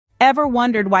Ever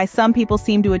wondered why some people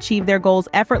seem to achieve their goals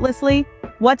effortlessly?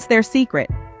 What's their secret?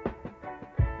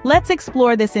 Let's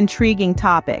explore this intriguing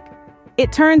topic.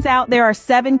 It turns out there are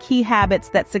 7 key habits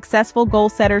that successful goal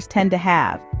setters tend to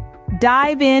have.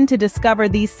 Dive in to discover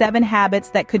these 7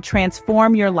 habits that could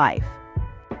transform your life.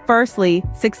 Firstly,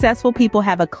 successful people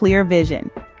have a clear vision.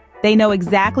 They know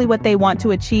exactly what they want to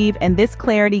achieve, and this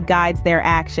clarity guides their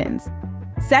actions.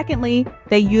 Secondly,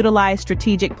 they utilize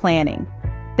strategic planning.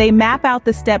 They map out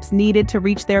the steps needed to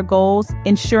reach their goals,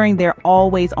 ensuring they're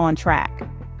always on track.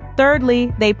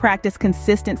 Thirdly, they practice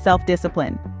consistent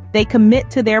self-discipline. They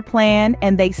commit to their plan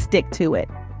and they stick to it.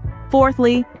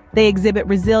 Fourthly, they exhibit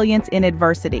resilience in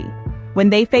adversity. When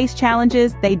they face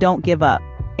challenges, they don't give up.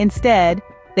 Instead,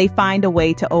 they find a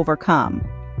way to overcome.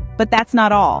 But that's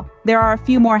not all. There are a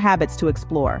few more habits to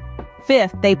explore.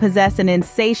 Fifth, they possess an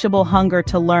insatiable hunger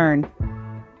to learn.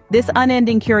 This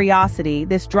unending curiosity,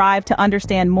 this drive to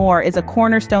understand more, is a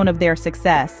cornerstone of their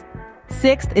success.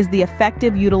 Sixth is the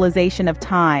effective utilization of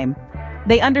time.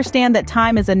 They understand that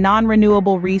time is a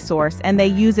non-renewable resource and they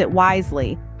use it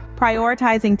wisely,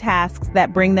 prioritizing tasks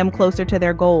that bring them closer to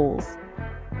their goals.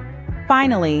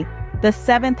 Finally, the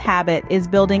 7th habit is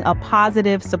building a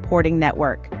positive supporting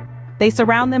network. They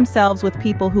surround themselves with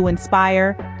people who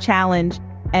inspire, challenge,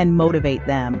 and motivate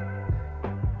them.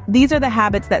 These are the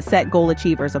habits that set goal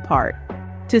achievers apart.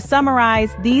 To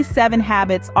summarize, these 7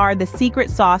 habits are the secret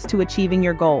sauce to achieving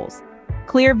your goals.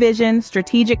 Clear vision,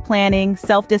 strategic planning,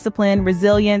 self-discipline,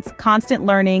 resilience, constant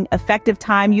learning, effective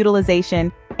time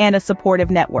utilization, and a supportive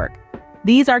network.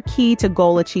 These are key to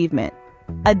goal achievement.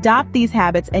 Adopt these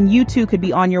habits and you too could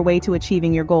be on your way to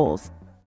achieving your goals.